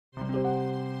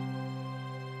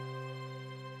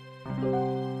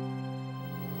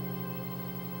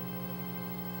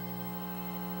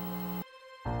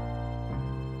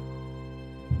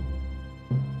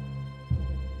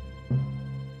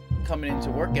coming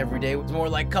into work every day. It's more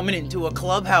like coming into a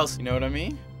clubhouse, you know what I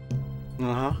mean?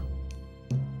 Uh-huh.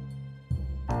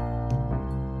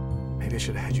 Maybe I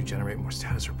should have had you generate more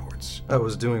status reports. I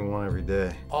was doing one every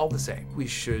day. All the same, we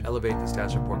should elevate the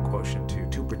status report quotient to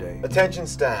 2 per day. Attention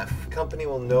staff, company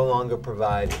will no longer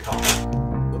provide coffee.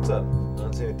 What's up? I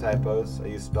don't see any typos. I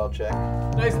use spell check.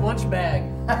 Nice lunch bag.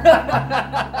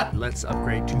 Let's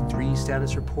upgrade to 3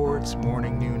 status reports,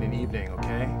 morning, noon, and evening,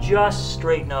 okay? Just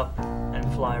straighten up and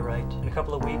fly right. In a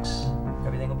couple of weeks,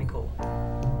 everything will be cool.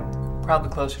 Probably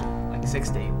closer to like 6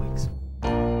 to 8 weeks.